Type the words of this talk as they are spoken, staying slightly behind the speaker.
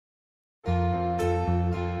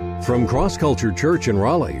From Cross Culture Church in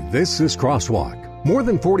Raleigh, this is Crosswalk. More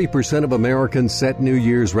than 40% of Americans set New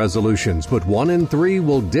Year's resolutions, but 1 in 3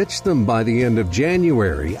 will ditch them by the end of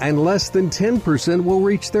January, and less than 10% will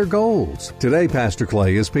reach their goals. Today, Pastor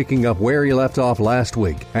Clay is picking up where he left off last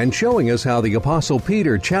week and showing us how the Apostle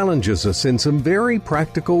Peter challenges us in some very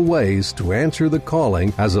practical ways to answer the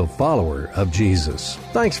calling as a follower of Jesus.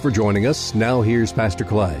 Thanks for joining us. Now here's Pastor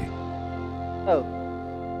Clay. Oh,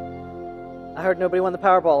 I heard nobody won the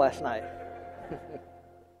Powerball last night.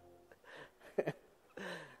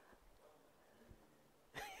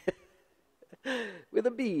 With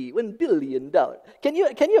a B, $1 billion. Can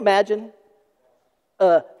you imagine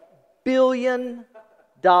 $1 billion?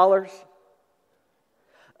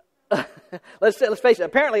 Let's face it.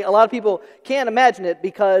 Apparently, a lot of people can't imagine it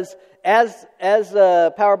because as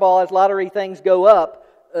Powerball, as lottery things go up,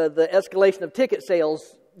 the escalation of ticket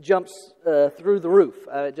sales jumps through the roof.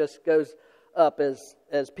 It just goes up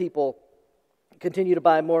as people continue to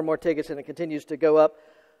buy more and more tickets, and it continues to go up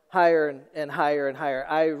higher and higher and higher.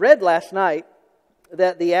 I read last night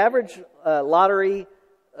that the average lottery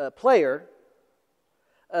player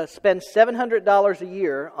spends $700 a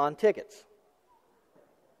year on tickets.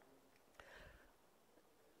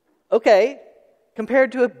 Okay,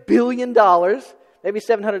 compared to $1 billion, maybe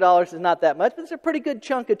 $700 is not that much, but it's a pretty good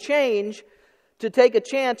chunk of change to take a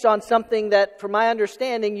chance on something that, from my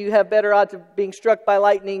understanding, you have better odds of being struck by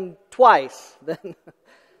lightning twice than,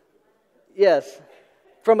 yes,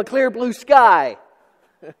 from a clear blue sky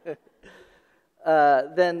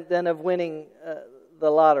than of winning the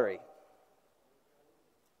lottery.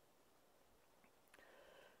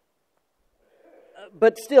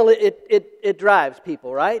 But still, it drives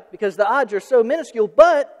people, right? Because the odds are so minuscule,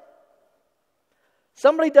 but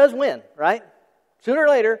somebody does win, right? Sooner or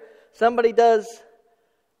later, somebody does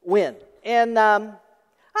win. And I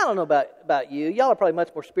don't know about you. Y'all are probably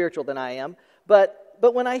much more spiritual than I am. But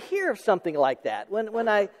when I hear of something like that, when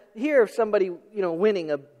I hear of somebody, winning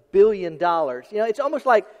 $1 billion, it's almost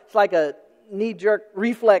like a knee-jerk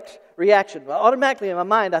reflex reaction. Automatically in my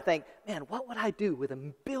mind, I think, man, what would I do with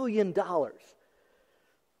 $1 billion?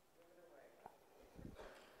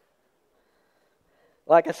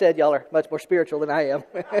 Like I said, y'all are much more spiritual than I am.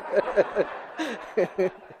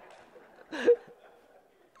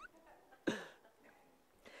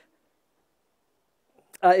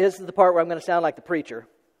 This is the part where I'm going to sound like the preacher.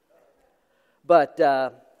 But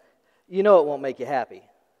it won't make you happy.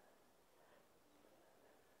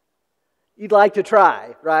 You'd like to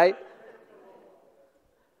try, right?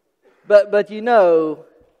 But you know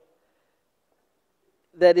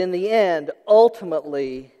that in the end,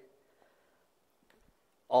 ultimately,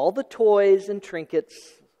 all the toys and trinkets,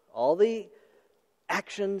 all the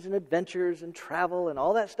actions and adventures and travel and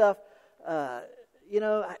all that stuff,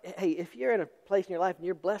 hey, if you're in a place in your life and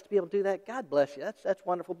you're blessed to be able to do that, God bless you. That's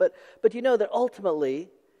wonderful. But you know that ultimately,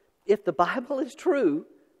 if the Bible is true,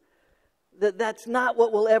 that's not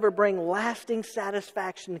what will ever bring lasting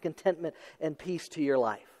satisfaction, contentment, and peace to your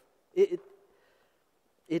life.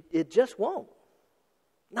 It just won't.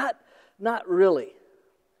 Not really.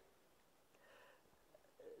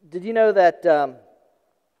 Did you know that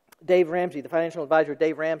Dave Ramsey, the financial advisor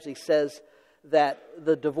Dave Ramsey, says that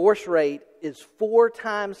the divorce rate is 4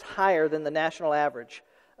 times higher than the national average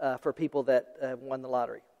for people that won the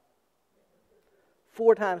lottery?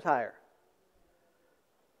 4 times higher.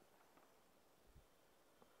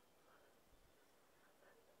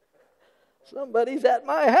 Somebody's at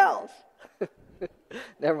my house.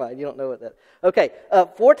 Never mind, you don't know what that. Okay,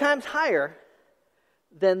 4 times higher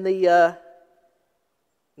than the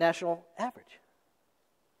national average.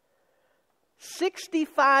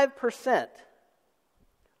 65%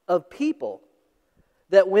 of people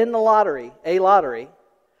that win the lottery,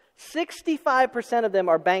 65% of them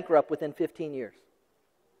are bankrupt within 15 years.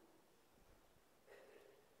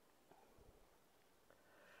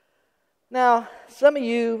 Now, some of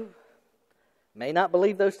you may not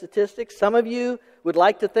believe those statistics. Some of you would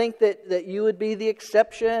like to think that you would be the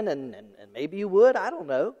exception, and maybe you would. I don't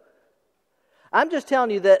know. I'm just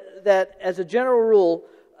telling you that as a general rule,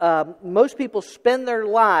 most people spend their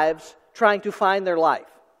lives trying to find their life.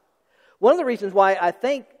 One of the reasons why I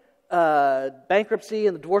think bankruptcy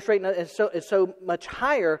and the divorce rate is so much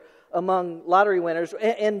higher among lottery winners,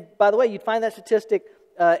 and by the way, you'd find that statistic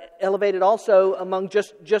elevated also among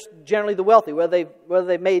just generally the wealthy, whether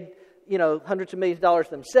they've made hundreds of millions of dollars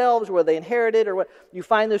themselves, whether they inherited, or what. You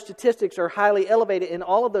find those statistics are highly elevated in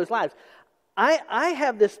all of those lives. I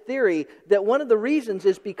have this theory that one of the reasons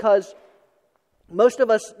is because most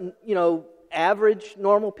of us, average,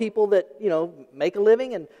 normal people that, make a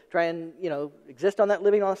living and try and, exist on that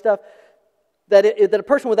living and all that stuff, that a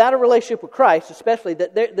person without a relationship with Christ, especially,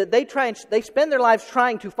 that they spend their lives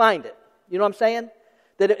trying to find it. You know what I'm saying?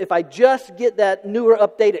 That if I just get that newer,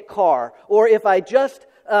 updated car, or if I just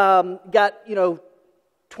got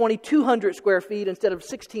 2,200 square feet instead of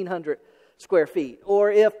 1,600 square feet,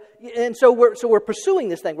 so we're pursuing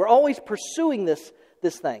this thing. We're always pursuing this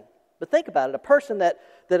thing. But think about it: a person that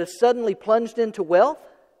is suddenly plunged into wealth,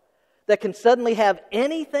 that can suddenly have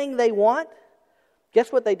anything they want.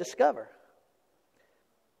 Guess what they discover?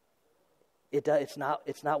 It's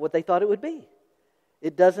not what they thought it would be.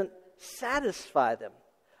 It doesn't satisfy them.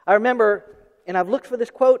 I remember, and I've looked for this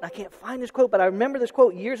quote, and I can't find this quote, but I remember this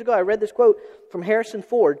quote years ago. I read this quote from Harrison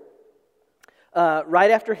Ford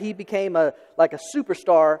right after he became a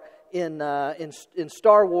superstar in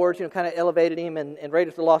Star Wars. Kind of elevated him, and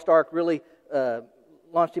Raiders of the Lost Ark really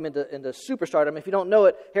launched him into superstardom. If you don't know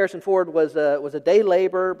it, Harrison Ford was a day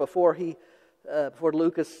laborer before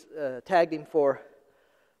Lucas tagged him for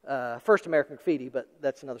First American Graffiti, but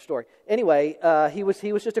that's another story. Anyway, he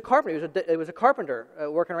was just a carpenter. He was a carpenter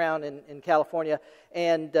working around in California,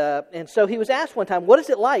 and so he was asked one time, "What is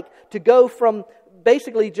it like to go from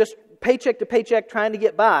basically just paycheck to paycheck trying to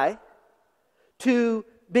get by to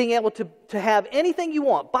being able to have anything you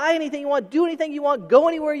want, buy anything you want, do anything you want, go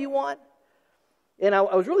anywhere you want?" And I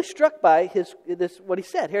was really struck by what he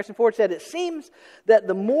said. Harrison Ford said, "It seems that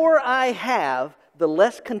the more I have, the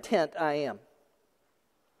less content I am."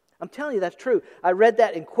 I'm telling you, that's true. I read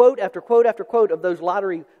that in quote after quote after quote of those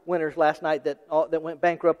lottery winners last night that went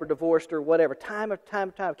bankrupt or divorced or whatever. Time after time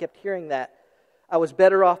after time, I kept hearing that. I was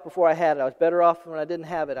better off before I had it. I was better off when I didn't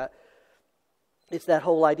have it. It's that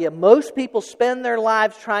whole idea. Most people spend their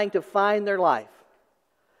lives trying to find their life.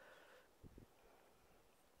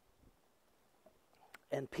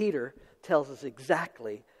 And Peter tells us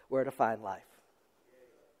exactly where to find life.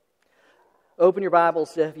 Open your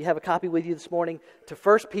Bibles, if you have a copy with you this morning, to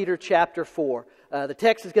 1 Peter chapter 4. The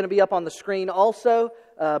text is going to be up on the screen also,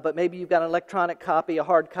 but maybe you've got an electronic copy, a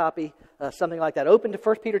hard copy, something like that. Open to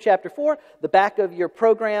 1 Peter chapter 4. The back of your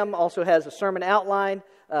program also has a sermon outline.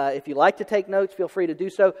 If you like to take notes, feel free to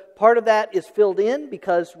do so. Part of that is filled in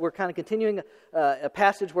because we're kind of continuing a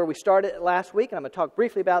passage where we started last week, and I'm going to talk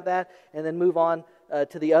briefly about that, and then move on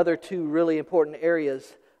to the other two really important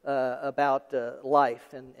areas about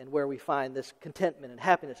life and where we find this contentment and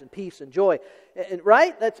happiness and peace and joy.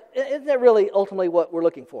 Right? Isn't that really ultimately what we're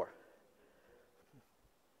looking for?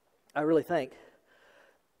 I really think.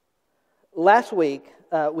 Last week,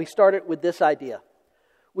 we started with this idea.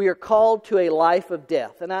 We are called to a life of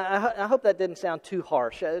death. And I hope that didn't sound too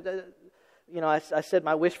harsh. I said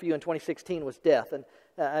my wish for you in 2016 was death. And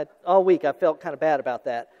all week I felt kind of bad about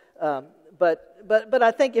that. But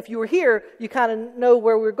I think if you were here, you kind of know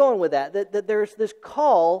where we're going with that. That there's this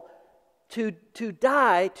call to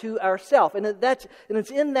die to ourself, and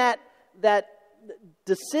it's in that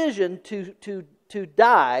decision to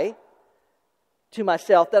die to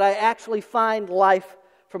myself that I actually find life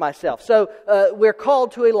for myself. So we're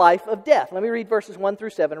called to a life of death. Let me read verses 1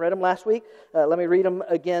 through 7. I read them last week. Let me read them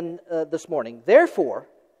again this morning. Therefore,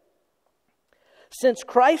 since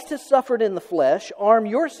Christ has suffered in the flesh, arm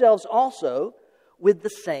yourselves also with the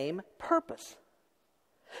same purpose.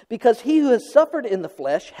 Because he who has suffered in the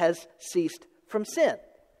flesh has ceased from sin.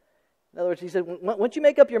 In other words, he said, once you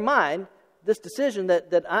make up your mind, this decision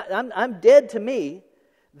that I'm dead to me,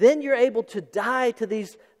 then you're able to die to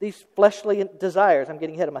these fleshly desires. I'm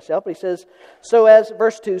getting ahead of myself, but he says,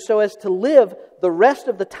 verse 2, so as to live the rest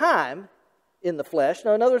of the time in the flesh.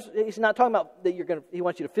 Now, in other words, he's not talking about that he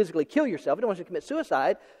wants you to physically kill yourself. He don't want you to commit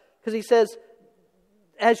suicide, because he says,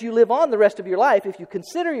 as you live on the rest of your life, if you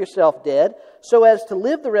consider yourself dead, so as to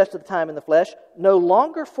live the rest of the time in the flesh, no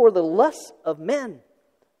longer for the lusts of men,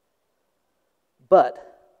 but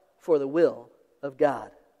for the will of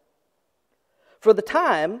God. For the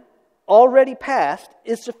time already past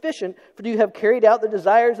is sufficient for you to have carried out the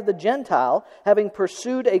desires of the Gentile, having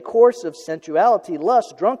pursued a course of sensuality,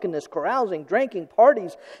 lust, drunkenness, carousing, drinking,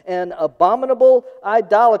 parties, and abominable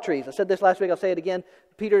idolatries. I said this last week, I'll say it again.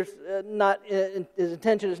 Peter's his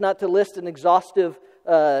intention is not to list an exhaustive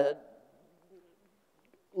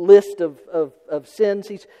list of sins.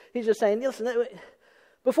 He's just saying, listen,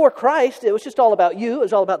 before Christ, it was just all about you. It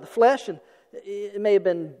was all about the flesh, and it may have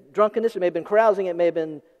been drunkenness, it may have been carousing, it may have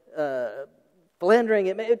been philandering.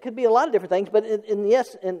 It could be a lot of different things, but in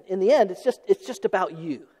the end, it's just about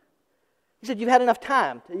you. He said, you've had enough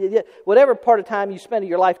time. Whatever part of time you spend in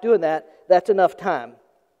your life doing that, that's enough time.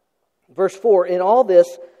 Verse 4, in all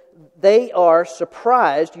this, they are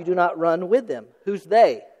surprised you do not run with them. Who's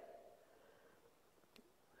they?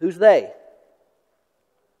 Who's they?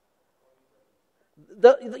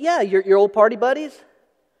 Your old party buddies.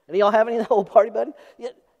 Any of y'all have any of the old party buddies? Yeah.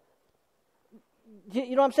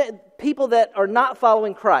 You know what I'm saying? People that are not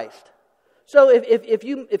following Christ. So if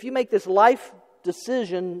you make this life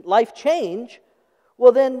decision, life change,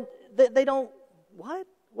 well then they don't.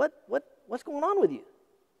 What's going on with you?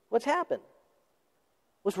 What's happened?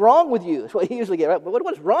 What's wrong with you? That's what you usually get, right? But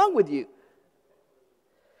what's wrong with you?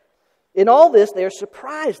 In all this, they are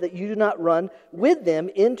surprised that you do not run with them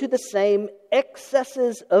into the same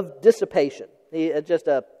excesses of dissipation. That's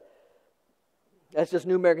just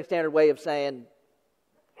New American Standard way of saying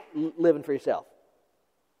living for yourself.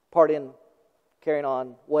 Partying, carrying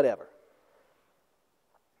on, whatever.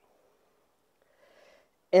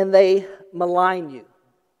 And they malign you.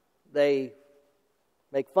 They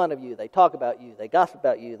make fun of you. They talk about you. They gossip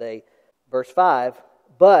about you. Verse 5,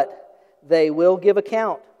 but they will give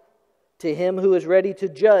account to him who is ready to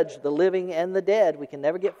judge the living and the dead. We can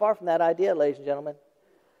never get far from that idea, ladies and gentlemen.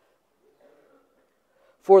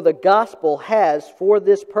 For the gospel has, for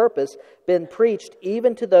this purpose, been preached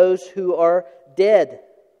even to those who are dead,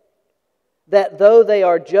 that though they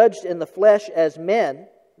are judged in the flesh as men,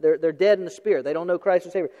 they're dead in the spirit, they don't know Christ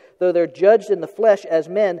as Savior, though they're judged in the flesh as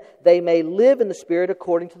men, they may live in the spirit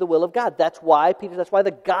according to the will of God. That's why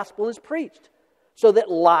the gospel is preached, so that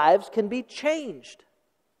lives can be changed.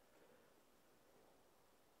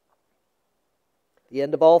 The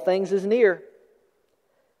end of all things is near.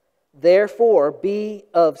 Therefore, be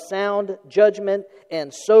of sound judgment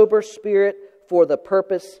and sober spirit for the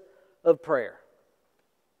purpose of prayer.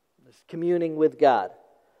 This communing with God.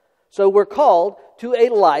 So we're called to a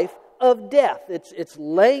life of death. It's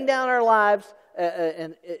laying down our lives,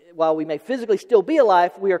 and while we may physically still be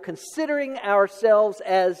alive, we are considering ourselves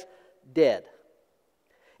as dead.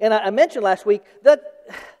 And I mentioned last week that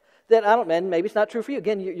I don't know, maybe it's not true for you.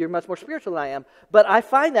 Again, you're much more spiritual than I am. But I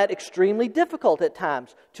find that extremely difficult at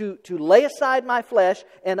times to lay aside my flesh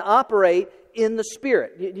and operate in the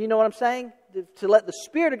Spirit. You know what I'm saying? To let the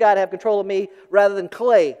Spirit of God have control of me rather than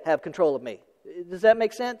clay have control of me. Does that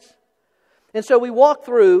make sense? And so we walk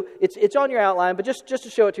through, it's on your outline, but just to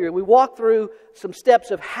show it to you, we walk through some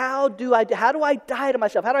steps of how do I die to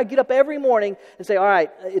myself? How do I get up every morning and say, all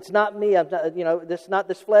right, it's not me, this is not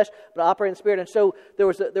this flesh, but I operate in spirit. And so there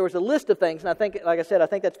was a list of things, and I think, like I said, I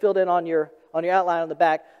think that's filled in on your outline on the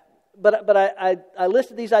back. But I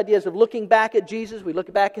listed these ideas of looking back at Jesus. We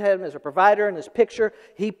look back at Him as a provider and His picture.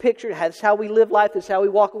 He pictured, this is how we live life. This is how we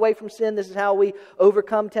walk away from sin. This is how we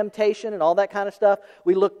overcome temptation and all that kind of stuff.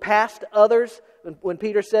 We look past others. When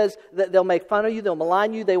Peter says that they'll make fun of you, they'll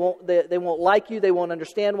malign you, they won't like you, they won't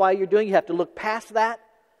understand why you're doing. You have to look past that.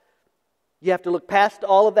 You have to look past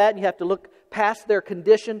all of that. And you have to look past their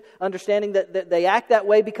condition, understanding that they act that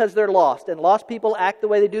way because they're lost. And lost people act the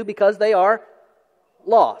way they do because they are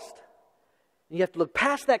lost. You have to look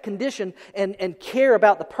past that condition and care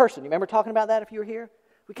about the person. You remember talking about that if you were here?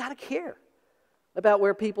 We got to care about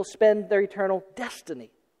where people spend their eternal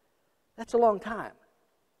destiny. That's a long time,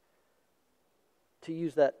 to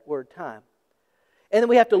use that word time. And then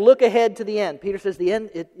we have to look ahead to the end. Peter says the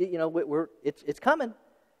end, it's coming.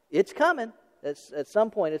 It's coming. At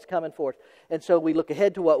some point it's coming forth. And so we look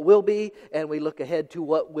ahead to what will be, and we look ahead to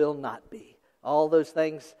what will not be. All those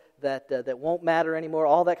things that won't matter anymore,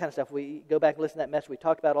 all that kind of stuff. We go back and listen to that message. We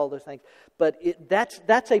talked about all those things. But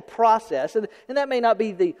that's a process. And that may not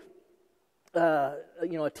be the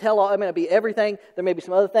a tell-all. It may not be everything. There may be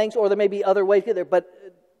some other things, or there may be other ways to get there. But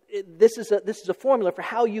this is a formula for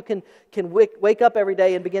how you can wake up every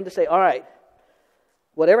day and begin to say, all right,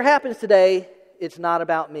 whatever happens today, it's not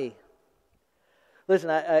about me.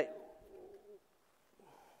 Listen,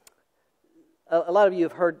 a lot of you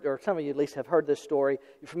have heard, or some of you at least have heard this story.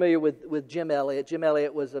 You're familiar with Jim Elliot. Jim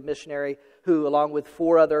Elliot was a missionary who, along with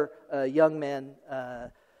 4 other young men,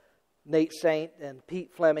 Nate Saint and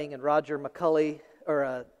Pete Fleming and Roger McCulley,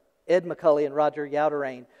 or Ed McCulley and Roger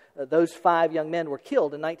Youderain, those 5 young men were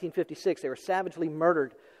killed in 1956. They were savagely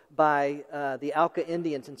murdered by the Auca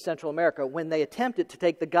Indians in Central America when they attempted to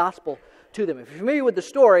take the gospel to them. If you're familiar with the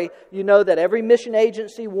story, you know that every mission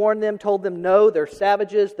agency warned them, told them, no, they're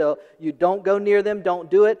savages, you don't go near them, don't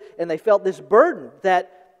do it. And they felt this burden that,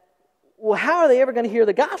 well, how are they ever going to hear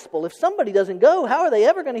the gospel? If somebody doesn't go, how are they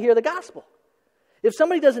ever going to hear the gospel? If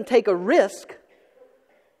somebody doesn't take a risk,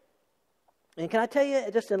 and can I tell you,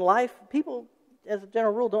 just in life, people, as a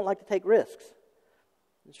general rule, don't like to take risks.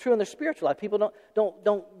 It's true in their spiritual life. People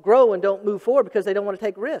don't grow and don't move forward because they don't want to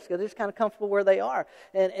take risks. They're just kind of comfortable where they are.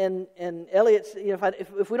 And Elliot's,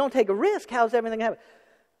 if we don't take a risk, how's everything happen?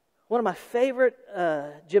 One of my favorite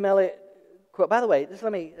Jim Elliot quote. By the way,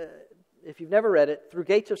 if you've never read it, Through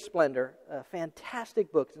Gates of Splendor, a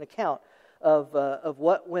fantastic book. It's an account of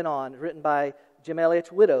what went on, written by Jim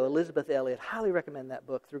Elliot's widow, Elizabeth Elliot. Highly recommend that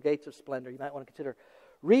book, Through Gates of Splendor. You might want to consider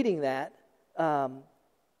reading that.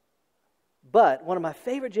 But one of my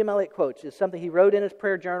favorite Jim Elliot quotes is something he wrote in his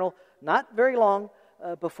prayer journal not very long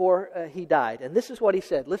before he died. And this is what he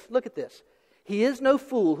said. Let's look at this. He is no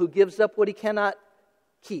fool who gives up what he cannot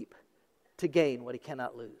keep to gain what he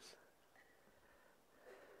cannot lose.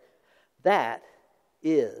 That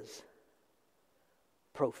is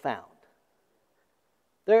profound.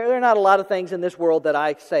 There are not a lot of things in this world that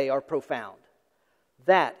I say are profound.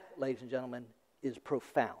 That, ladies and gentlemen, is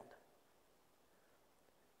profound.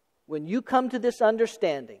 When you come to this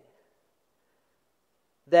understanding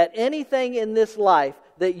that anything in this life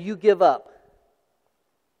that you give up,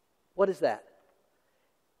 what is that?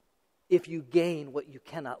 If you gain what you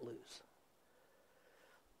cannot lose.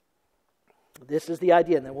 This is the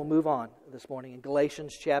idea, and then we'll move on this morning. In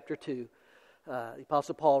Galatians chapter 2, the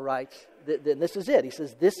Apostle Paul writes, and this is it. He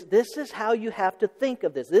says, this is how you have to think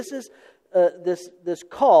of this. This is this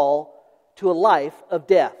call to a life of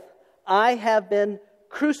death. I have been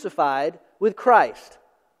crucified with Christ.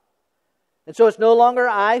 And so it's no longer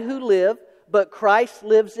I who live, but Christ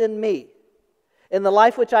lives in me. In the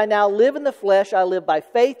life which I now live in the flesh, I live by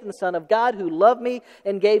faith in the Son of God who loved me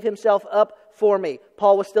and gave himself up for me.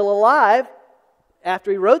 Paul was still alive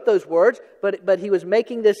after he wrote those words, but he was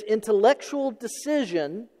making this intellectual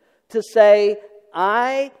decision to say,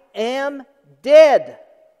 I am dead.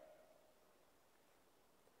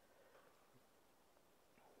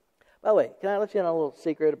 By the way, can I let you in on a little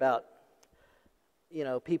secret about,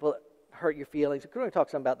 people that hurt your feelings? We're going to talk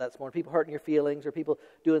some about that this morning. People hurting your feelings or people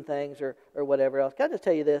doing things or whatever else. Can I just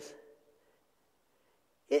tell you this?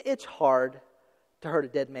 It's hard to hurt a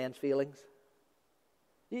dead man's feelings.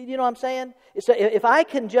 You know what I'm saying? If I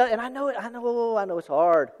can just, and I know it's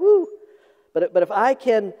hard. Woo. But if I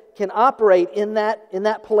can operate in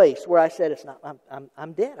that place where I said it's not,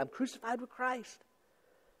 I'm dead. I'm crucified with Christ.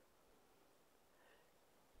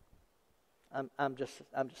 I'm just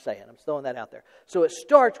saying. I'm throwing that out there. So it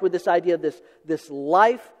starts with this idea of this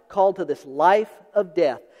life called to this life of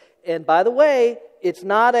death. And by the way, it's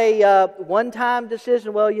not a one-time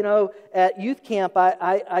decision. Well, at youth camp,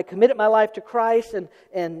 I committed my life to Christ,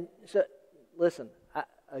 and so listen.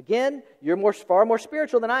 Again, you're far more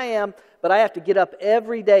spiritual than I am, but I have to get up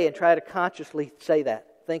every day and try to consciously say that.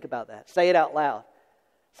 Think about that. Say it out loud.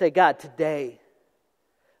 Say, God, today,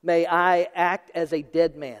 may I act as a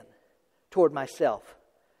dead man toward myself,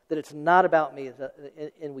 that it's not about me,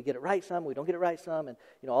 and we get it right some, we don't get it right some, and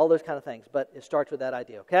all those kind of things. But it starts with that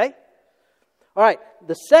idea, okay? All right,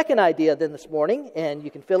 the second idea then this morning, and you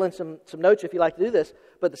can fill in some notes if you like to do this,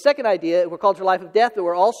 but the second idea, we're called to a life of death, but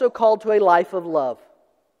we're also called to a life of love.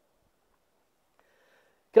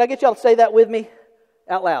 Can I get y'all to say that with me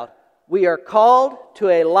out loud? We are called to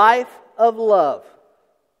a life of love.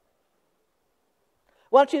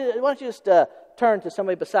 Why don't you just turn to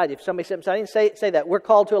somebody beside you. If somebody sits beside you, say that. We're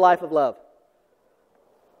called to a life of love.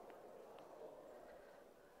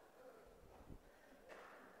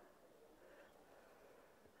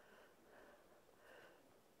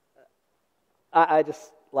 I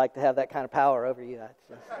just like to have that kind of power over you.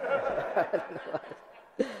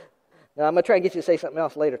 Now, I'm going to try and get you to say something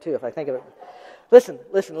else later, too, if I think of it. Listen,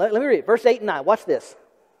 let me read verse 8 and 9. Watch this.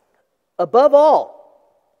 Above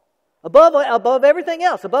everything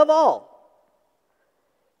else, above all,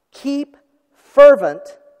 keep fervent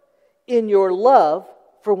in your love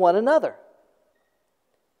for one another,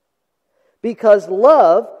 because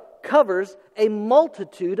love covers a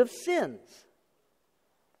multitude of sins.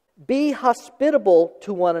 Be hospitable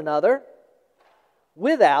to one another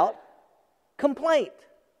without complaint.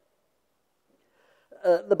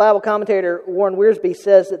 The Bible commentator Warren Wiersbe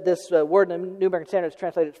says that this word in the New American Standard is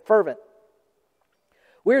translated fervent.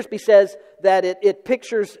 Wiersbe says that it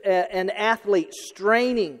pictures an athlete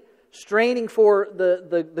straining for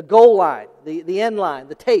the goal line, the end line,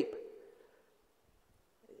 the tape.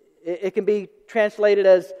 It can be translated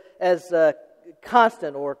as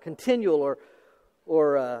constant or continual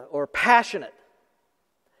or passionate.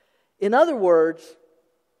 In other words,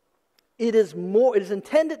 it is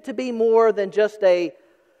intended to be more than just a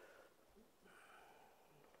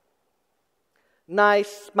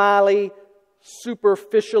nice, smiley,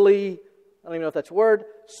 superficially, I don't even know if that's a word,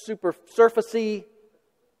 surfacey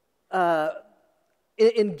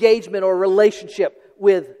engagement or relationship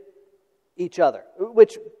with each other.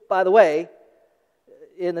 Which, by the way,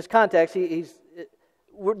 in this context,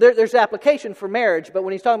 there's application for marriage, but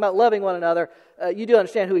when he's talking about loving one another, you do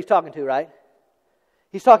understand who he's talking to, right?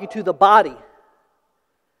 He's talking to the body.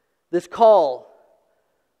 This call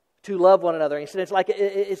to love one another. And he said it's like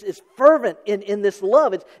it's fervent in this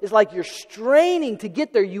love. It's like you're straining to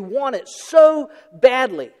get there. You want it so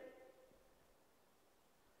badly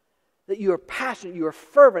that you are passionate, you are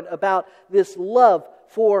fervent about this love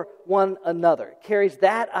for one another. It carries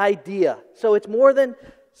that idea. So it's more than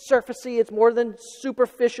surfacey, it's more than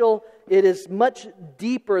superficial. It is much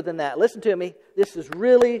deeper than that. Listen to me. This is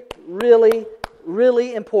really, really,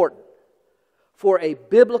 really important for a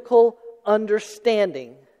biblical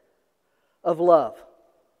understanding of love.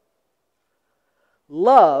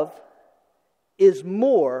 Love is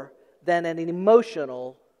more than an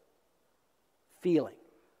emotional feeling.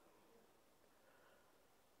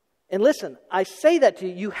 And listen, I say that to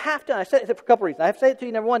you, I say it for a couple reasons. I have to say it to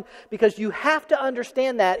you, number one, because you have to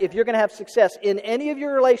understand that if you're going to have success in any of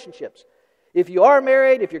your relationships. If you are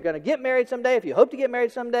married, if you're going to get married someday, if you hope to get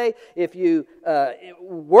married someday, if you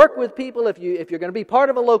work with people, if you're going to be part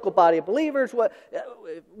of a local body of believers,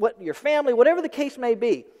 what your family, whatever the case may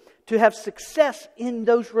be, to have success in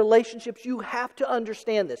those relationships, you have to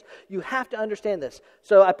understand this. You have to understand this.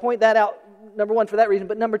 So I point that out, number one, for that reason.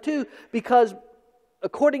 But number two, because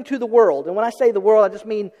according to the world, and when I say the world, I just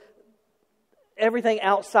mean everything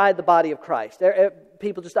outside the body of Christ.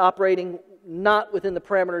 People just operating not within the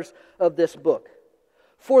parameters of this book.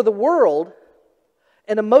 For the world,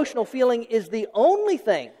 an emotional feeling is the only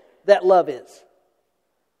thing that love is.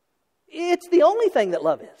 It's the only thing that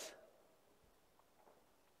love is.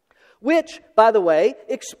 Which, by the way,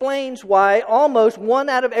 explains why almost 1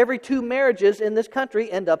 out of every 2 marriages in this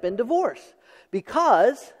country end up in divorce.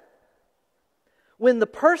 Because when the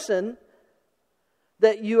person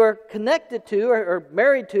that you are connected to or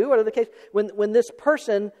married to, whatever the case, when this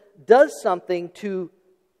person does something to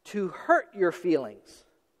hurt your feelings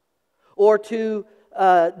or to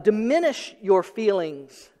diminish your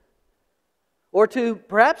feelings or to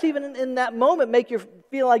perhaps even in that moment make you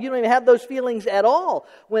feel like you don't even have those feelings at all,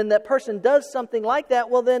 when that person does something like that,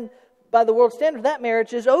 well then, by the world standard, that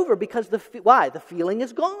marriage is over because why? The feeling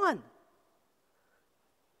is gone.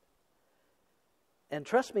 And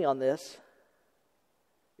trust me on this,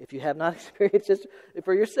 if you have not experienced this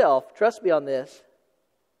for yourself, trust me on this,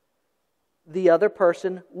 the other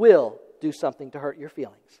person will do something to hurt your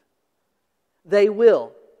feelings. They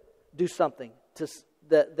will do something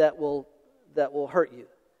that will hurt you.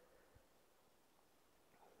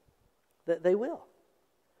 They will.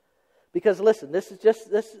 Because listen, this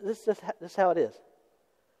is how it is.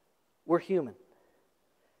 We're human.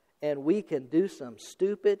 And we can do some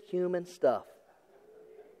stupid human stuff.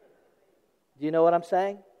 Do you know what I'm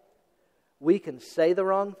saying? We can say the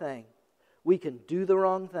wrong thing. We can do the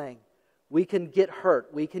wrong thing. We can get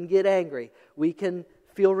hurt. We can get angry. We can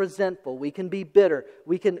feel resentful. We can be bitter.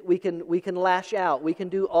 We can lash out. We can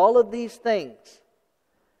do all of these things.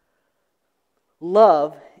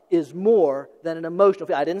 Love is more than an emotional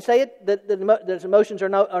feeling. I didn't say it that emotions are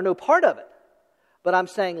no part of it. But I'm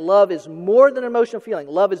saying love is more than an emotional feeling.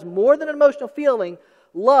 Love is more than an emotional feeling.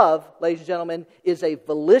 Love, ladies and gentlemen, is a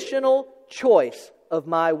volitional choice of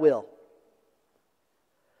my will.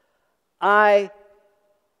 I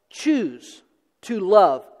choose to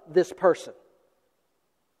love this person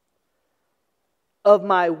of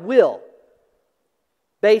my will,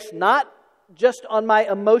 based not just on my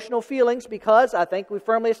emotional feelings, because I think we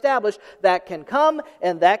firmly established that can come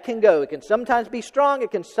and that can go. It can sometimes be strong,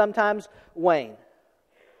 it can sometimes wane.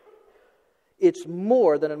 It's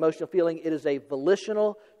more than an emotional feeling. It is a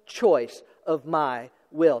volitional choice of my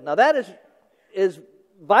will. Now that is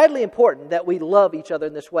vitally important that we love each other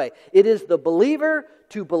in this way. It is the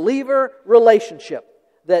believer-to-believer relationship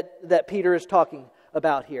that Peter is talking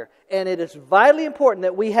about here. And it is vitally important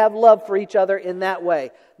that we have love for each other in that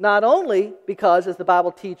way. Not only because, as the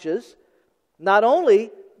Bible teaches, not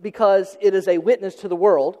only because it is a witness to the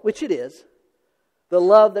world, which it is, the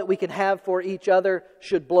love that we can have for each other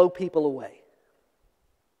should blow people away.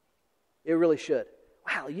 It really should.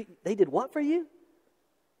 Wow, they did what for you?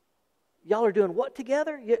 Y'all are doing what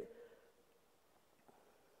together?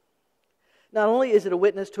 Not only is it a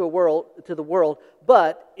witness to the world,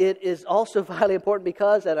 but it is also vitally important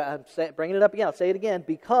because, and I'm bringing it up again, I'll say it again,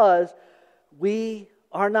 because we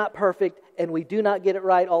are not perfect and we do not get it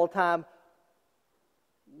right all the time.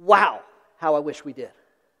 Wow, how I wish we did.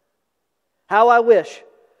 How I wish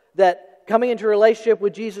that coming into a relationship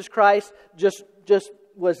with Jesus Christ just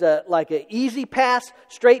was like an easy pass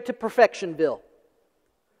straight to perfectionville.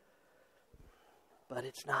 But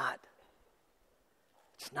it's not.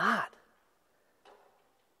 It's not.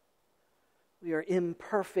 We are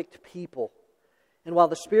imperfect people. And while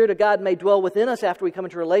the Spirit of God may dwell within us after we come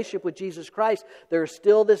into a relationship with Jesus Christ, there is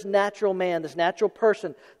still this natural man, this natural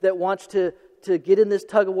person that wants to to get in this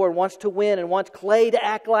tug of war and wants to win and wants clay to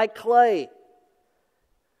act like clay.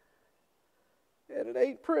 And it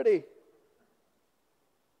ain't pretty.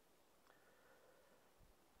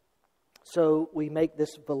 So we make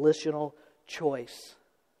this volitional choice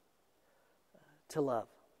to love.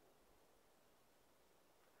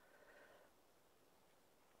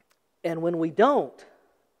 And when we don't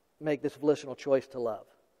make this volitional choice to love,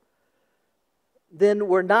 then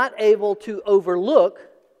we're not able to overlook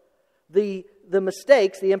the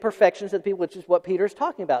mistakes, the imperfections of people, which is what Peter is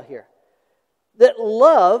talking about here. That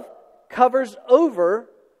love covers over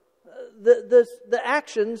the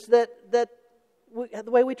actions the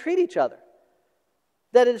way we treat each other.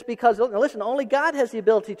 That it is because, listen, only God has the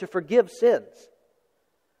ability to forgive sins.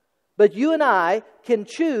 But you and I can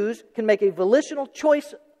make a volitional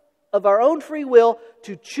choice of our own free will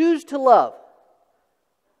to choose to love.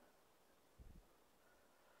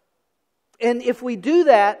 And if we do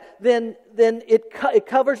that, then it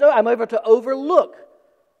covers. I'm able to overlook.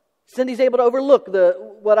 Cindy's able to overlook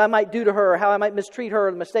what I might do to her, or how I might mistreat her,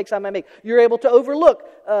 or the mistakes I might make. You're able to overlook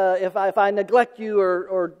if I neglect you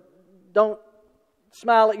or don't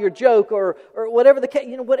smile at your joke, or whatever the case,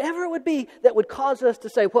 whatever it would be that would cause us to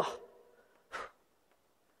say, well,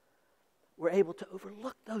 we're able to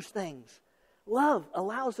overlook those things. Love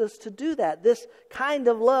allows us to do that. This kind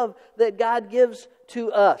of love that God gives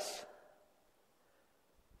to us.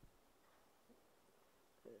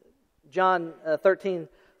 John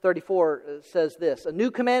 13:34 says this, "A new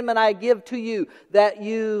commandment I give to you, that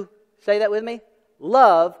you," say that with me,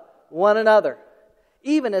 "love one another.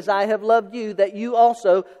 Even as I have loved you, that you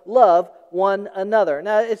also love one another."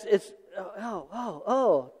 Now,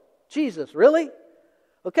 Jesus, really?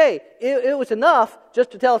 Okay, it was enough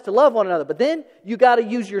just to tell us to love one another, but then you got to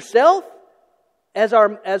use yourself as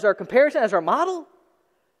our comparison, as our model?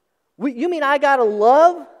 You mean I got to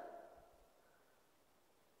love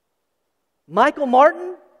Michael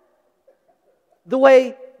Martin the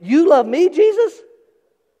way you love me, Jesus?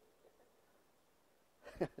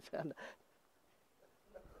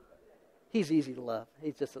 He's easy to love.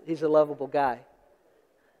 He's a lovable guy.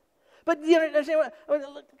 But you understand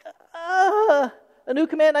what? A new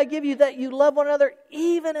command I give you, that you love one another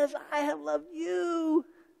even as I have loved you.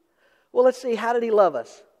 Well, let's see. How did He love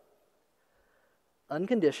us?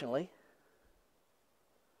 Unconditionally,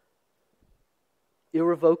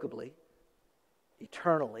 irrevocably,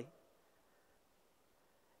 eternally.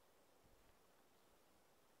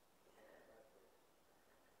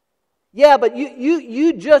 Yeah, but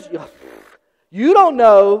you don't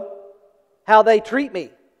know how they treat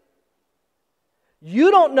me.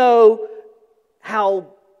 You don't know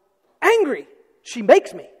how angry she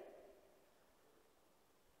makes me.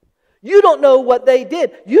 You don't know what they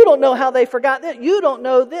did. You don't know how they forgot this. You don't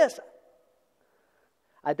know this.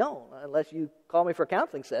 I don't, unless you call me for a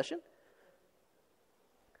counseling session.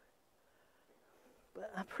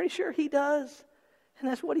 But I'm pretty sure He does. And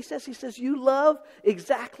that's what He says. He says, you love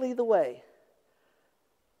exactly the way.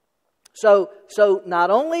 So not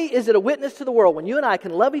only is it a witness to the world, when you and I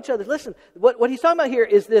can love each other. Listen, what He's talking about here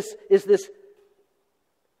is this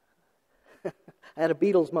I had a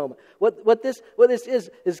Beatles moment. What this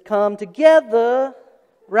is come together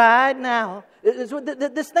right now.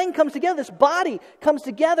 This thing comes together, this body comes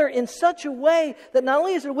together in such a way that not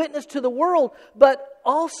only is it a witness to the world, but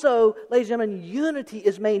also, ladies and gentlemen, unity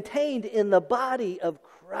is maintained in the body of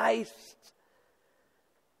Christ.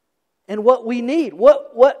 And what we need,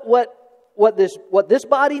 what this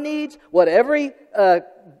body needs, what every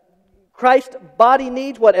Christ body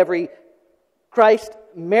needs, what every Christ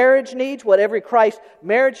marriage needs, what every Christ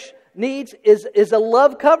marriage needs is a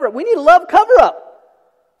love cover-up. We need a love cover-up,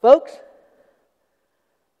 folks.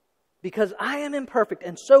 Because I am imperfect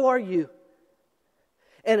and so are you.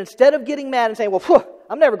 And instead of getting mad and saying, well,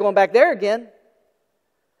 I'm never going back there again,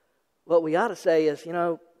 what we ought to say is,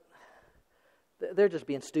 they're just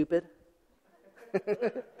being stupid.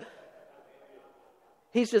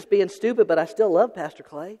 He's just being stupid, but I still love Pastor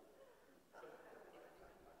Clay.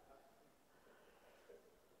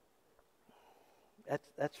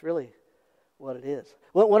 That's really what it is.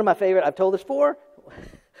 One of my favorite, I've told this before.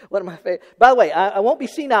 One of my favorite. By the way, I won't be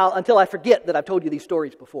senile until I forget that I've told you these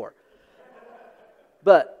stories before.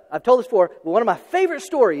 But I've told this before. But one of my favorite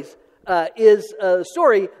stories is a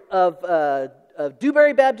story of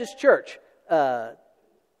Dewberry Baptist Church. Some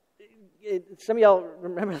of y'all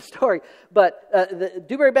remember the story, but the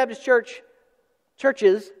Dewberry Baptist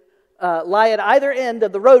churches lie at either end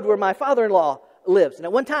of the road where my father-in-law lives. And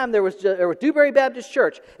at one time there was Dewberry Baptist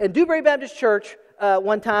Church, and Dewberry Baptist Church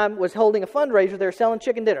one time was holding a fundraiser. They were selling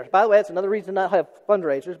chicken dinners. By the way, that's another reason to not have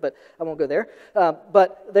fundraisers, but I won't go there.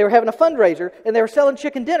 But they were having a fundraiser, and they were selling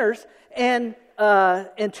chicken dinners, and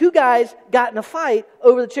two guys got in a fight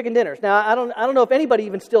over the chicken dinners. Now, I don't know if anybody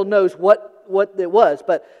even still knows what it was,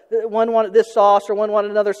 but one wanted this sauce, or one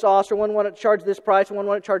wanted another sauce, or one wanted to charge this price, and one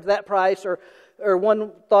wanted to charge that price, or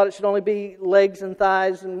one thought it should only be legs and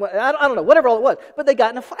thighs, and I don't know, whatever all it was. But they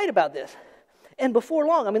got in a fight about this. And before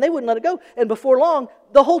long, I mean, they wouldn't let it go. And before long,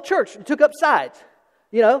 the whole church took up sides,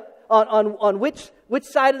 on which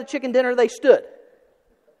side of the chicken dinner they stood.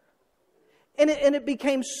 And it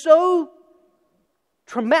became so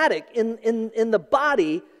traumatic in the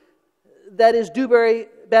body that is Dewberry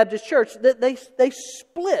Baptist Church that they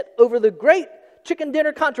split over the great chicken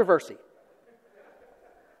dinner controversy.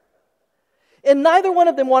 And neither one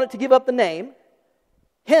of them wanted to give up the name.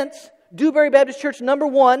 Hence, Dewberry Baptist Church number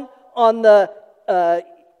 1 on the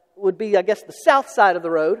would be, I guess, the south side of the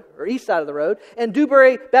road, or east side of the road, and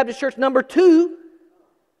Dewberry Baptist Church number 2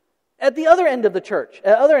 at the other end of the church,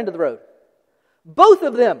 other end of the road. Both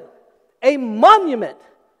of them a monument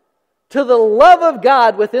to the love of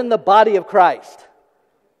God within the body of Christ.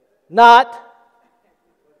 Not.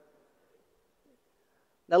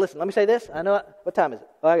 Now listen, let me say this. I know, what time is it?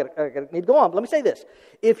 Oh, I need to go on, but let me say this.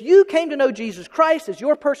 If you came to know Jesus Christ as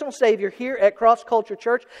your personal Savior here at Cross Culture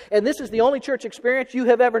Church, and this is the only church experience you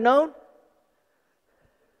have ever known,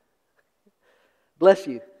 bless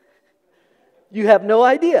you. You have no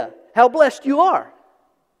idea how blessed you are.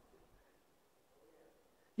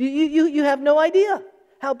 You have no idea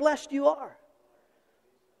how blessed you are.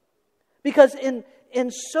 Because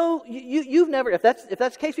you've never, if that's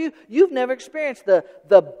the case for you, you've never experienced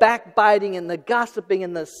the backbiting and the gossiping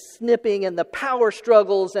and the snipping and the power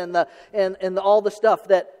struggles and all the stuff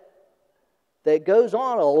that goes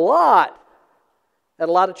on a lot at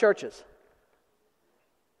a lot of churches.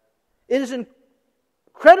 It is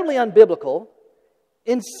incredibly unbiblical,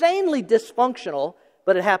 insanely dysfunctional,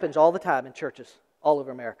 but it happens all the time in churches all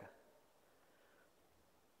over America.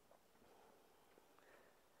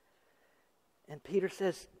 And Peter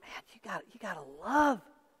says, man, you got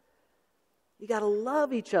to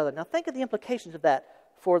love each other. Now think of the implications of that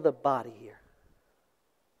for the body here.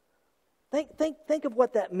 Think of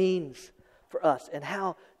what that means for us and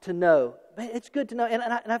how to know. Man, it's good to know. And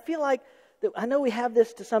I feel like that I know we have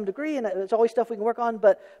this to some degree, and it's always stuff we can work on.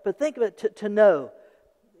 But think of it to know,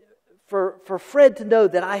 for Fred to know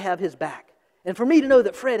that I have his back, and for me to know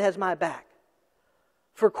that Fred has my back,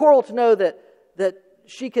 for Coral to know that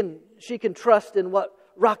she can trust in what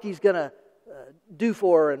Rocky's going to do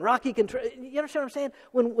for her, and Rocky can you understand what I'm saying?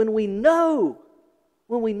 When we know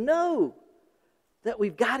that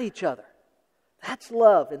we've got each other, that's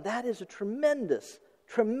love, and that is a tremendous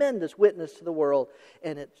witness to the world,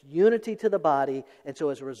 and it's unity to the body. And so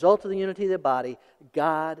as a result of the unity of the body,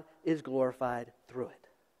 God is glorified through it.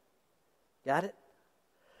 Got it?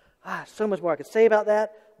 So much more I could say about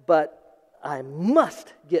that, but I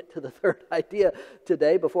must get to the third idea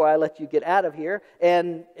today before I let you get out of here.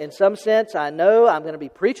 And in some sense, I know I'm going to be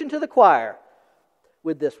preaching to the choir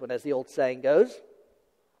with this one, as the old saying goes.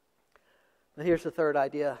 But here's the third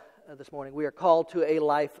idea this morning. We are called to a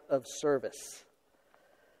life of service.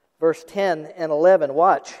 Verse 10 and 11,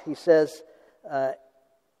 watch. He says,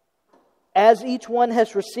 as each one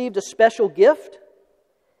has received a special gift,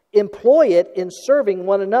 employ it in serving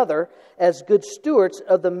one another as good stewards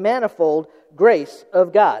of the manifold grace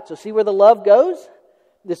of God. So see where the love goes?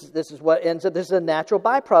 This is what ends up. This is a natural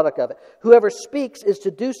byproduct of it. Whoever speaks is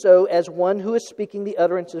to do so as one who is speaking the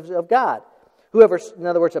utterances of God. Whoever, in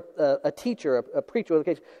other words, a teacher, a preacher,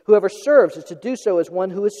 whoever serves is to do so as one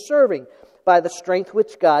who is serving by the strength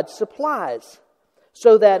which God supplies.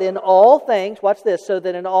 So that in all things, watch this, so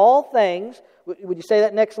that in all things, would you say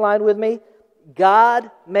that next line with me? God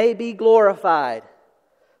may be glorified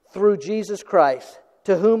through Jesus Christ,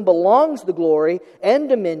 to whom belongs the glory and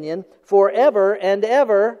dominion forever and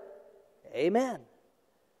ever. Amen.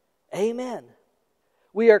 Amen.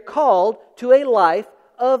 We are called to a life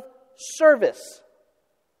of service.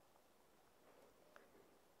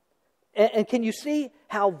 And can you see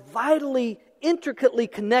how vitally, intricately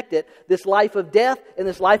connected this life of death and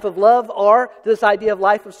this life of love are to this idea of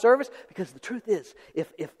life of service? Because the truth is,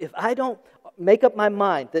 if I don't make up my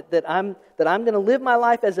mind that I'm going to live my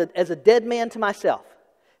life as a dead man to myself,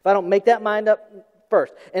 if I don't make that mind up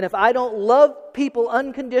first, and if I don't love people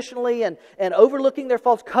unconditionally and overlooking their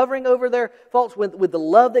faults, covering over their faults with the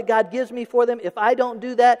love that God gives me for them, if I don't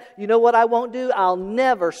do that, you know what I won't do? I'll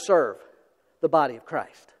never serve the body of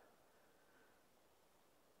Christ.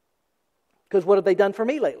 Because what have they done for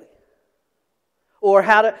me lately? Or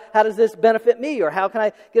how does this benefit me? Or how can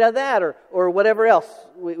I get out of that? Or whatever else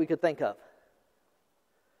we could think of.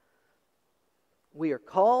 We are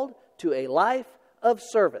called to a life of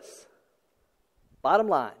service. Bottom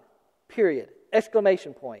line. Period.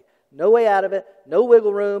 Exclamation point. No way out of it. No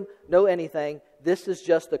wiggle room. No anything. This is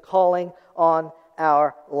just the calling on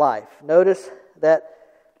our life. Notice that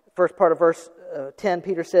first part of verse 10,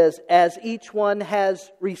 Peter says, as each one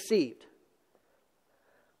has received.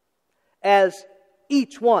 As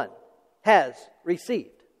each one has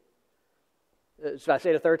received. Should I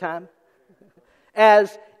say it a third time?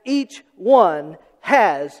 As each one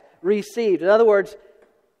has received. In other words,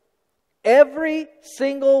 every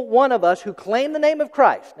single one of us who claim the name of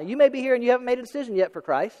Christ. Now you may be here and you haven't made a decision yet for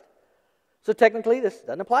Christ. So technically this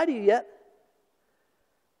doesn't apply to you yet.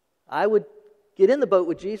 I would get in the boat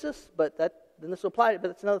with Jesus, but then this will apply to you, but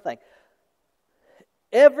that's another thing.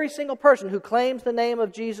 Every single person who claims the name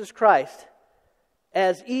of Jesus Christ,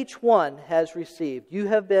 as each one has received. You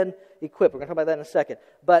have been equipped. We're going to talk about that in a second.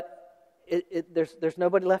 But there's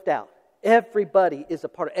nobody left out. Everybody is a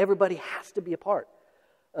part of it. Everybody has to be a part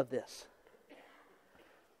of this.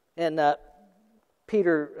 And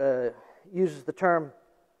Peter uses the term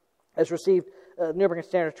has received. New American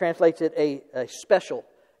Standard translates it a special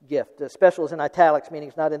gift. Special is in italics, meaning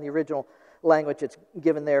it's not in the original language. It's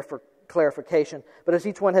given there for clarification. But as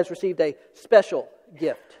each one has received a special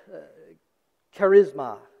gift.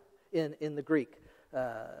 Charisma in the Greek.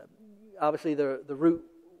 Obviously the root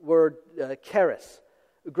word charis,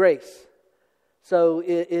 grace. So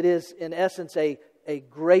it is in essence a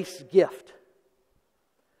grace gift.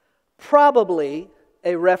 Probably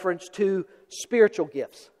a reference to spiritual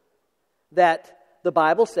gifts that the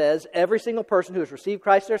Bible says every single person who has received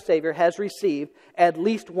Christ their Savior has received at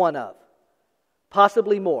least one of.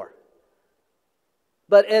 Possibly more.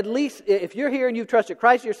 But at least, if you're here and you've trusted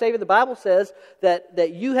Christ as your Savior, the Bible says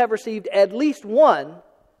that you have received at least one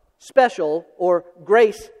special or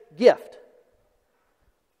grace gift.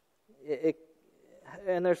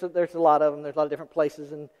 And there's a lot of them. There's a lot of different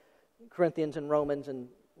places in Corinthians and Romans, and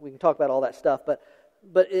we can talk about all that stuff. But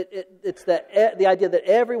it's the idea that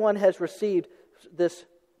everyone has received this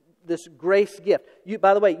grace gift.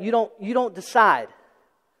 By the way, you don't decide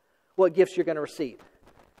what gifts you're going to receive.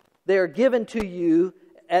 They are given to you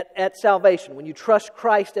at salvation. When you trust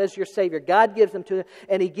Christ as your Savior, God gives them to you,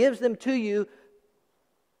 and He gives them to you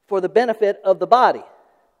for the benefit of the body.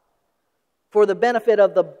 For the benefit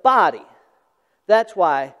of the body. That's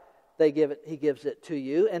why He gives it to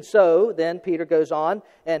you. And so then Peter goes on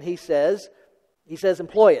and he says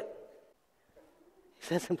employ it. He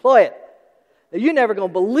says employ it. Now, you're never going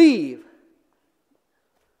to believe.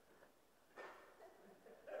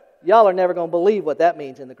 Y'all are never going to believe what that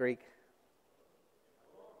means in the Greek.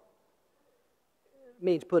 It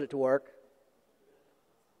means put it to work.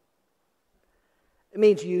 It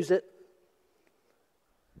means use it.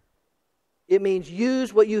 It means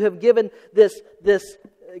use what you have given this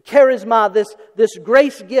charisma, this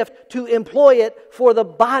grace gift, to employ it for the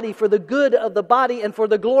body, for the good of the body, and for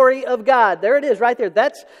the glory of God. There it is right there.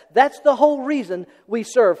 That's the whole reason we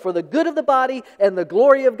serve, for the good of the body and the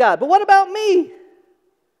glory of God. But what about me?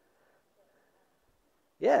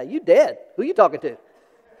 Yeah, you dead. Who are you talking to?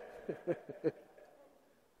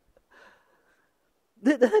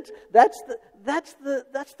 That's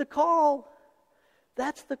the call.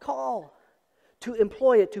 That's the call. To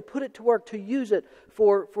employ it, to put it to work, to use it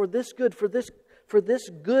for this good, for this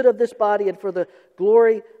good of this body, and for the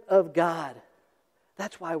glory of God.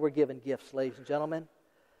 That's why we're given gifts, ladies and gentlemen.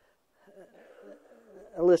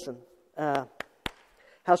 Listen, how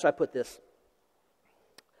should I put this?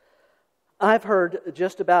 I've heard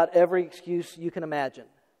just about every excuse you can imagine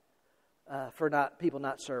for people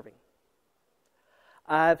not serving.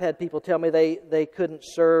 I've had people tell me they couldn't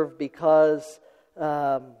serve because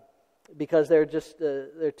they're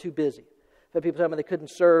too busy. I've had people tell me they couldn't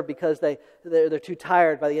serve because they're too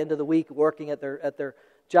tired by the end of the week working at their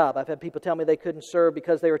job. I've had people tell me they couldn't serve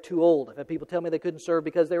because they were too old. I've had people tell me they couldn't serve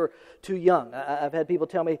because they were too young. I've had people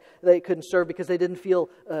tell me they couldn't serve because they didn't feel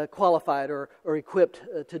qualified or equipped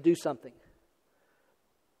to do something.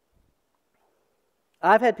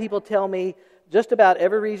 I've had people tell me just about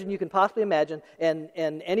every reason you can possibly imagine, and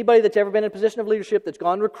anybody that's ever been in a position of leadership that's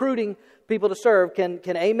gone recruiting people to serve can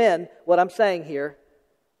amen what I'm saying here.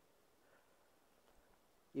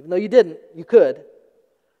 Even though you didn't, you could.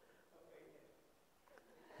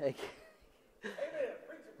 Thank you.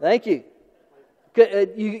 Thank you.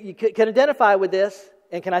 You can identify with this,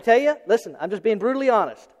 and can I tell you? Listen, I'm just being brutally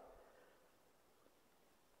honest.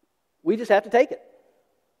 We just have to take it.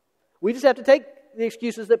 We just have to take the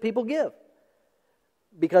excuses that people give.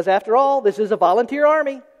 Because after all, this is a volunteer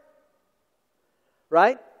army.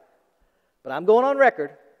 Right? But I'm going on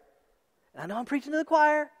record. And I know I'm preaching to the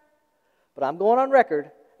choir. But I'm going on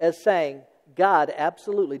record as saying God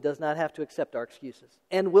absolutely does not have to accept our excuses.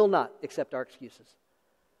 And will not accept our excuses.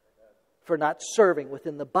 For not serving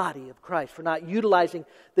within the body of Christ. For not utilizing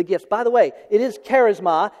the gifts. By the way, it is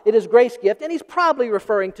charisma. It is grace gift. And he's probably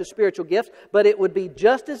referring to spiritual gifts. But it would be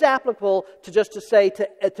just as applicable to say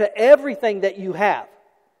to everything that you have.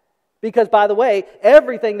 Because, by the way,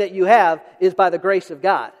 everything that you have is by the grace of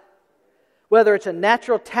God. Whether it's a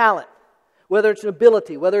natural talent, whether it's an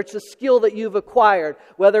ability, whether it's a skill that you've acquired,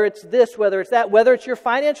 whether it's this, whether it's that, whether it's your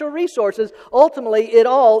financial resources, ultimately it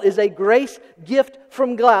all is a grace gift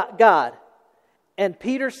from God. And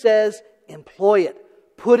Peter says, employ it,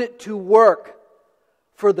 put it to work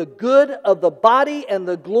for the good of the body and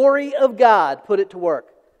the glory of God. Put it to work.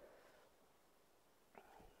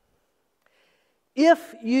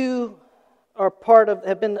 If you are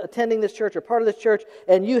have been attending this church or part of this church,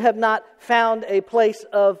 and you have not found a place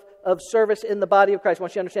of service in the body of Christ, I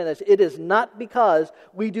want you to understand this. It is not because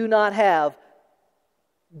we do not have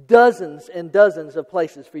dozens and dozens of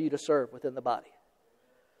places for you to serve within the body.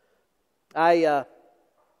 I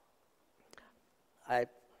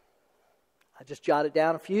just jotted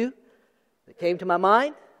down a few that came to my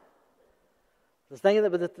mind. The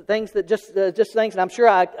things that just things, and I'm sure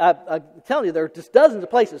I'm telling you, there are just dozens of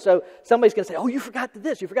places. So somebody's going to say, "Oh, you forgot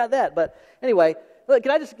this, you forgot that." But anyway,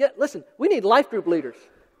 can I just listen? We need life group leaders.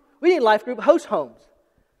 We need life group host homes.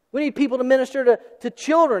 We need people to minister to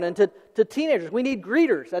children and to teenagers. We need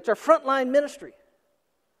greeters. That's our frontline ministry.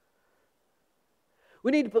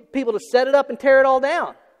 We need people to set it up and tear it all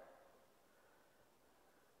down.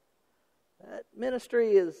 That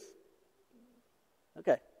ministry is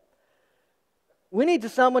okay. We need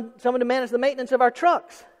someone to manage the maintenance of our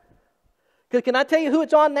trucks. Can I tell you who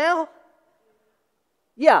it's on now?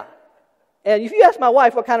 Yeah. And if you ask my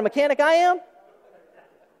wife what kind of mechanic I am,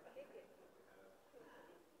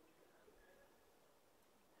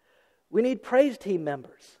 we need praise team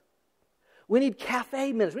members. We need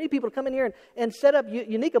cafe ministers. We need people to come in here and set up.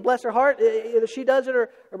 Unica, bless her heart, either she does it or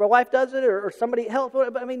my wife does it or somebody else.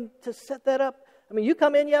 I mean, to set that up. I mean, you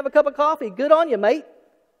come in, you have a cup of coffee. Good on you, mate.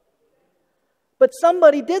 But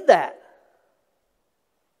somebody did that.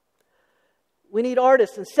 We need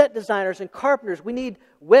artists and set designers and carpenters. We need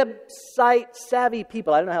website savvy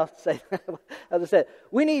people. I don't know how to say that. As I said,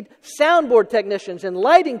 we need soundboard technicians and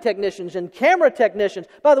lighting technicians and camera technicians.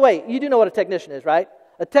 By the way, you do know what a technician is, right?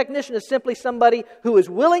 A technician is simply somebody who is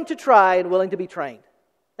willing to try and willing to be trained.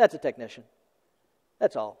 That's a technician.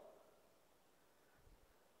 That's all.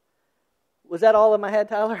 Was that all in my head,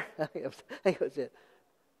 Tyler? I think it was it.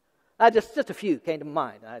 Just a few came to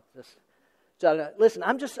mind. Listen,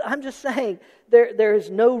 I'm just saying there is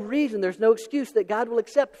no reason, there's no excuse that God will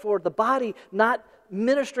accept for the body not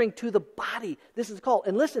ministering to the body. This is called,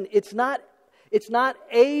 and listen, it's not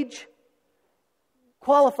age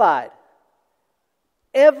qualified.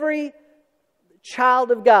 Every child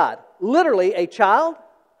of God, literally a child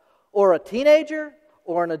or a teenager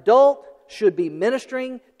or an adult, should be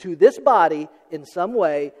ministering to this body in some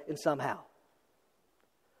way and somehow.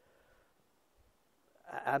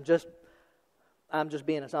 I'm just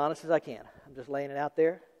being as honest as I can. I'm just laying it out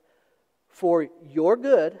there for your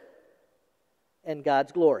good and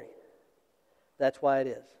God's glory. That's why it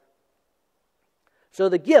is. So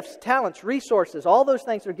the gifts, talents, resources, all those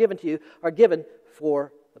things that are given to you are given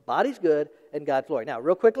for the body's good and God's glory. Now,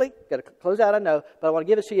 real quickly, got to close out, I know, but I want to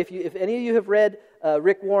give this to you. If any of you have read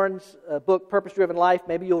Rick Warren's book, Purpose Driven Life,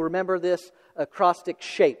 maybe you'll remember this acrostic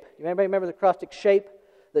shape. You remember the acrostic shape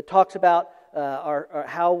that talks about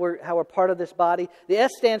how we're part of this body? The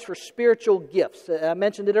S stands for spiritual gifts. I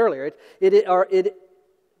mentioned it earlier.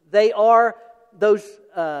 They are those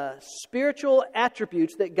spiritual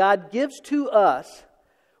attributes that God gives to us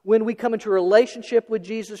when we come into a relationship with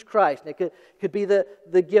Jesus Christ. And it could be the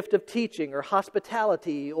gift of teaching or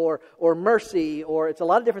hospitality or mercy, or it's a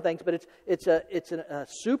lot of different things, but it's a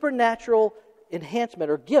supernatural enhancement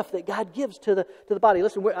or gift that God gives to the body.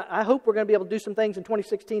 Listen, I hope we're going to be able to do some things in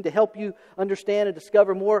 2016 to help you understand and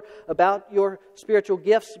discover more about your spiritual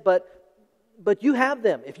gifts, but you have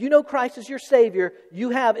them. If you know Christ as your Savior, you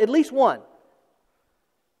have at least one.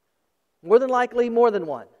 More than likely, more than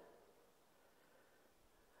one.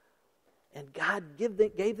 And God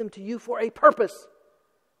gave them to you for a purpose.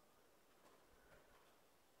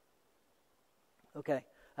 Okay,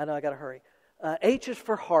 I know I got to hurry. H is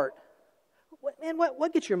for heart.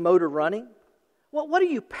 What gets your motor running? What are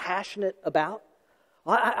you passionate about?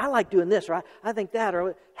 Well, I like doing this, or I think that.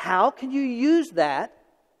 Or how can you use that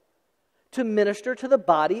to minister to the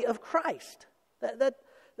body of Christ.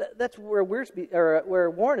 That's where where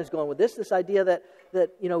Warren is going with this idea that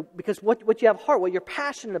because what you have heart, what you're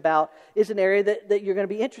passionate about, is an area that you're going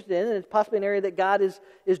to be interested in, and it's possibly an area that God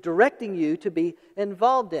is directing you to be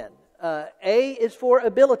involved in. A is for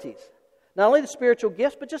abilities. Not only the spiritual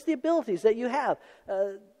gifts, but just the abilities that you have.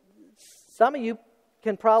 Some of you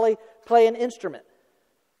can probably play an instrument.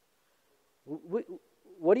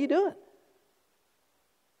 What are you doing?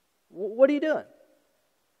 What are you doing?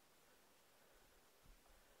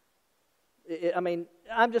 I mean,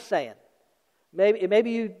 I'm just saying.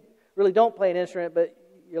 Maybe you really don't play an instrument, but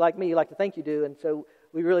you're like me, you like to think you do, and so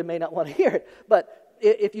we really may not want to hear it. But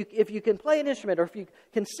if you can play an instrument, or if you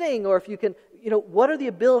can sing, or if you can, what are the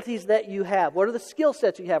abilities that you have? What are the skill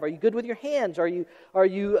sets you have? Are you good with your hands? Are you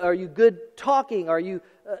good talking? Are you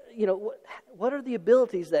what are the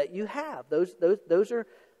abilities that you have? Those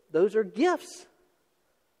are gifts,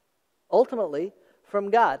 ultimately from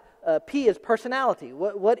God. P is personality.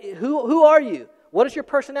 Who are you? What is your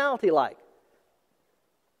personality like?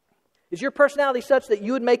 Is your personality such that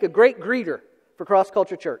you would make a great greeter for Cross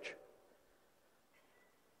Culture Church?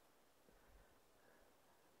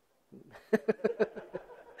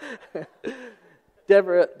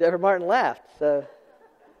 Deborah Martin laughed.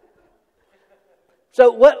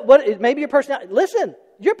 So what is maybe your personality? Listen,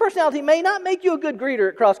 your personality may not make you a good greeter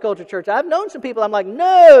at Cross Culture Church. I've known some people, I'm like,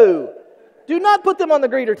 no, do not put them on the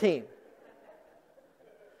greeter team.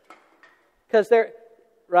 Because they're,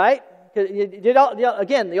 right?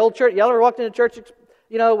 Again, the old church, y'all ever walked into church,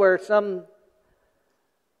 where some...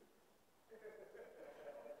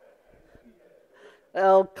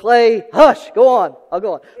 Well, Clay, hush, go on. I'll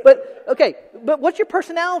go on. But what's your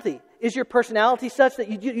personality? Is your personality such that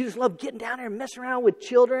you just love getting down there and messing around with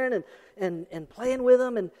children and playing with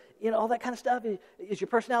them and all that kind of stuff? Is your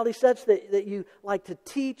personality such that you like to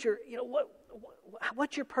teach, or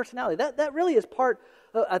what's your personality? That really is part,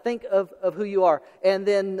 I think, of who you are. And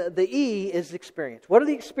then the E is experience. What are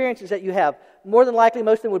the experiences that you have? More than likely,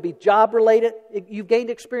 most of them would be job-related. You've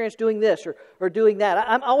gained experience doing this or doing that.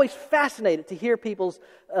 I'm always fascinated to hear people's,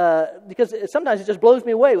 because sometimes it just blows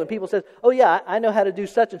me away when people say, oh yeah, I know how to do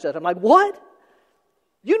such and such. I'm like, what?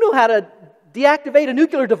 You know how to deactivate a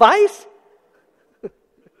nuclear device?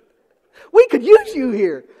 We could use you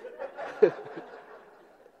here.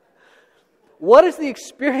 What is the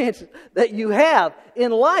experience that you have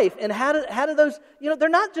in life, and how do those, they're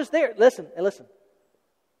not just there. Listen.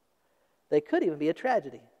 They could even be a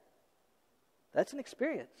tragedy. That's an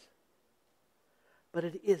experience. But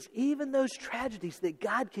it is even those tragedies that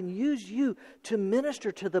God can use you to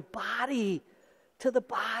minister to the body.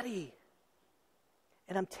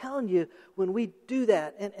 And I'm telling you, when we do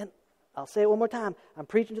that, and I'll say it one more time, I'm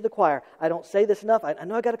preaching to the choir. I don't say this enough. I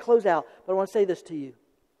know I got to close out, but I want to say this to you.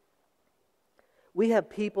 We have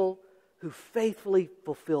people who faithfully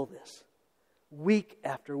fulfill this week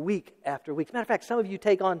after week after week. As a matter of fact, some of you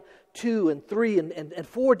take on 2 and 3 and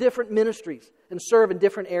 4 different ministries and serve in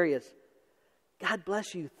different areas. God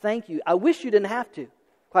bless you. Thank you. I wish you didn't have to,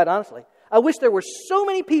 quite honestly. I wish there were so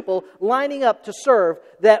many people lining up to serve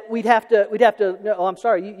that we'd have to, no, oh, I'm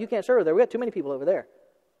sorry, you can't serve over there. We got too many people over there.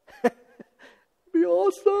 Be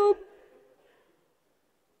awesome.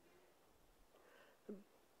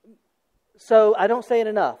 So I don't say it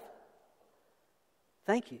enough.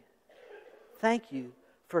 Thank you. Thank you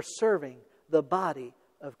for serving the body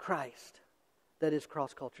of Christ that is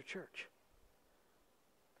Cross Culture Church.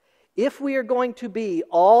 If we are going to be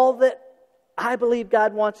all that I believe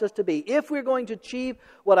God wants us to be, if we're going to achieve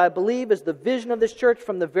what I believe is the vision of this church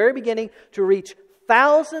from the very beginning, to reach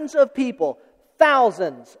thousands of people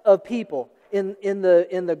in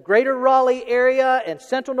the greater Raleigh area and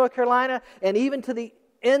central North Carolina and even to the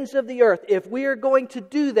ends of the earth, if we are going to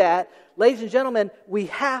do that, ladies and gentlemen, we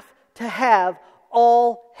have to have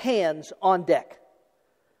all hands on deck.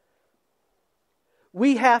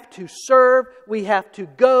 We have to serve, we have to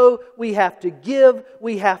go, we have to give,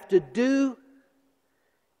 we have to do.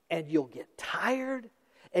 And you'll get tired,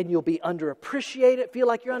 and you'll be underappreciated, feel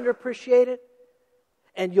like you're underappreciated.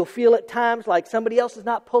 And you'll feel at times like somebody else is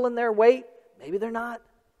not pulling their weight. Maybe they're not.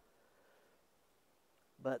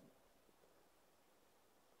 But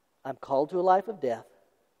I'm called to a life of death.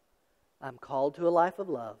 I'm called to a life of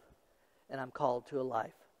love. And I'm called to a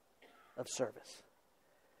life of service.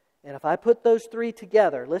 And if I put those 3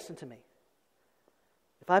 together, listen to me.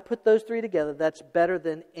 If I put those 3 together, that's better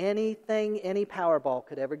than anything any Powerball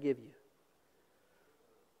could ever give you.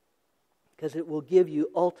 Because it will give you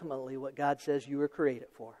ultimately what God says you were created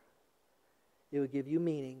for. It will give you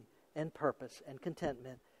meaning and purpose and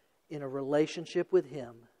contentment in a relationship with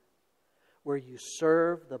Him, where you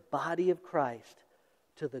serve the body of Christ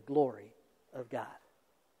to the glory of God.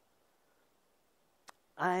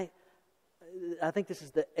 I think this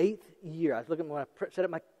is the 8th year. I was looking when I set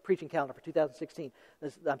up my preaching calendar for 2016.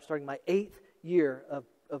 I'm starting my 8th year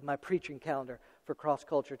of my preaching calendar for Cross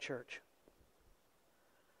Culture Church.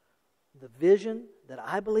 The vision that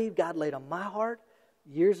I believe God laid on my heart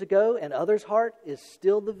years ago and others' heart is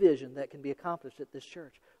still the vision that can be accomplished at this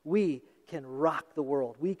church. We can rock the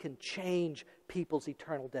world. We can change people's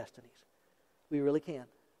eternal destinies. We really can.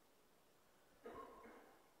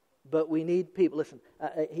 But we need people. Listen,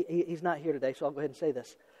 he's not here today, so I'll go ahead and say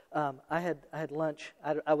this. I had lunch.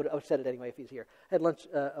 I would have said it anyway if he's here. I had lunch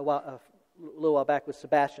a little while back with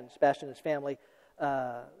Sebastian. Sebastian and his family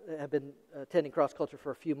have been attending Cross Culture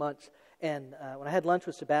for a few months. And when I had lunch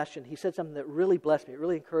with Sebastian, he said something that really blessed me. It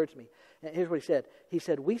really encouraged me. And here's what he said. He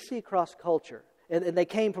said, we see Cross Culture. And they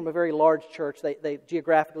came from a very large church. They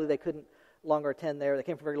geographically, they couldn't longer attend there. They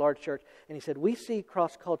came from a very large church. And he said, we see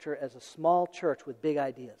Cross Culture as a small church with big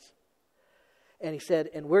ideas. And he said,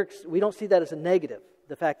 and we don't see that as a negative,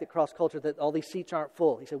 the fact that Cross Culture, that all these seats aren't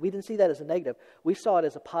full. He said, we didn't see that as a negative. We saw it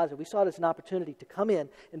as a positive. We saw it as an opportunity to come in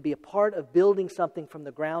and be a part of building something from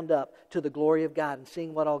the ground up to the glory of God and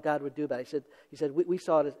seeing what all God would do about it. He said we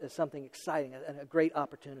saw it as something exciting and a great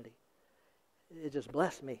opportunity. It just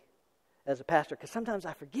blessed me as a pastor, because sometimes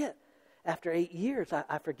I forget. After 8 years,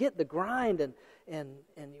 I forget the grind and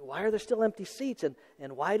why are there still empty seats and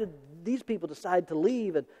why did these people decide to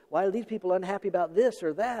leave and why are these people unhappy about this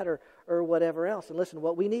or that or whatever else. And listen,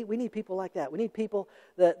 what we need people like that. We need people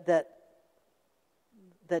that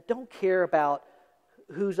don't care about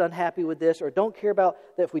who's unhappy with this or don't care about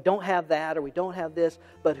that if we don't have that or we don't have this,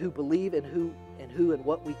 but who believe in who and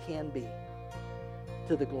what we can be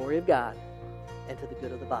to the glory of God and to the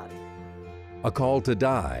good of the body. A call to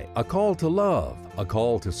die, a call to love, a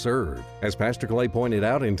call to serve. As Pastor Clay pointed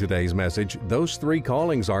out in today's message, those three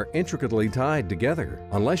callings are intricately tied together.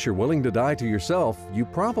 Unless you're willing to die to yourself, you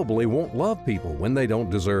probably won't love people when they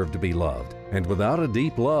don't deserve to be loved. And without a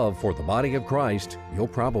deep love for the body of Christ, you'll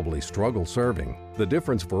probably struggle serving. The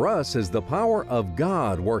difference for us is the power of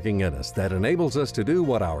God working in us that enables us to do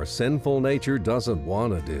what our sinful nature doesn't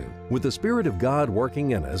want to do. With the Spirit of God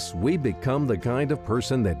working in us, we become the kind of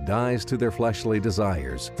person that dies to their fleshly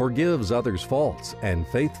desires, forgives others' faults, and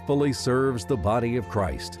faithfully serves the body of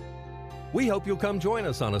Christ. We hope you'll come join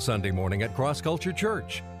us on a Sunday morning at Cross Culture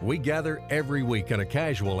Church. We gather every week in a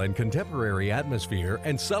casual and contemporary atmosphere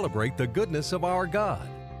and celebrate the goodness of our God.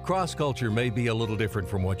 Cross Culture may be a little different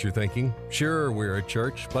from what you're thinking. Sure, we're a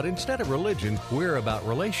church, but instead of religion, we're about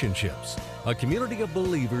relationships. A community of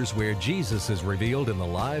believers where Jesus is revealed in the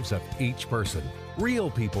lives of each person. Real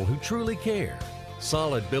people who truly care.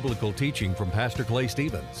 Solid biblical teaching from Pastor Clay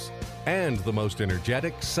Stevens. And the most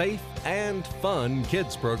energetic, safe, and fun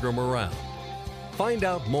kids program around. Find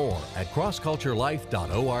out more at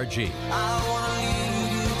crossculturelife.org. I want to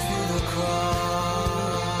lead you to the cross.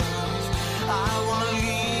 I want to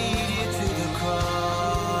lead you to the cross.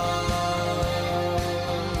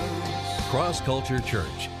 Cross Culture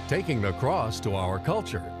Church, taking the cross to our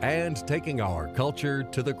culture and taking our culture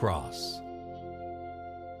to the cross.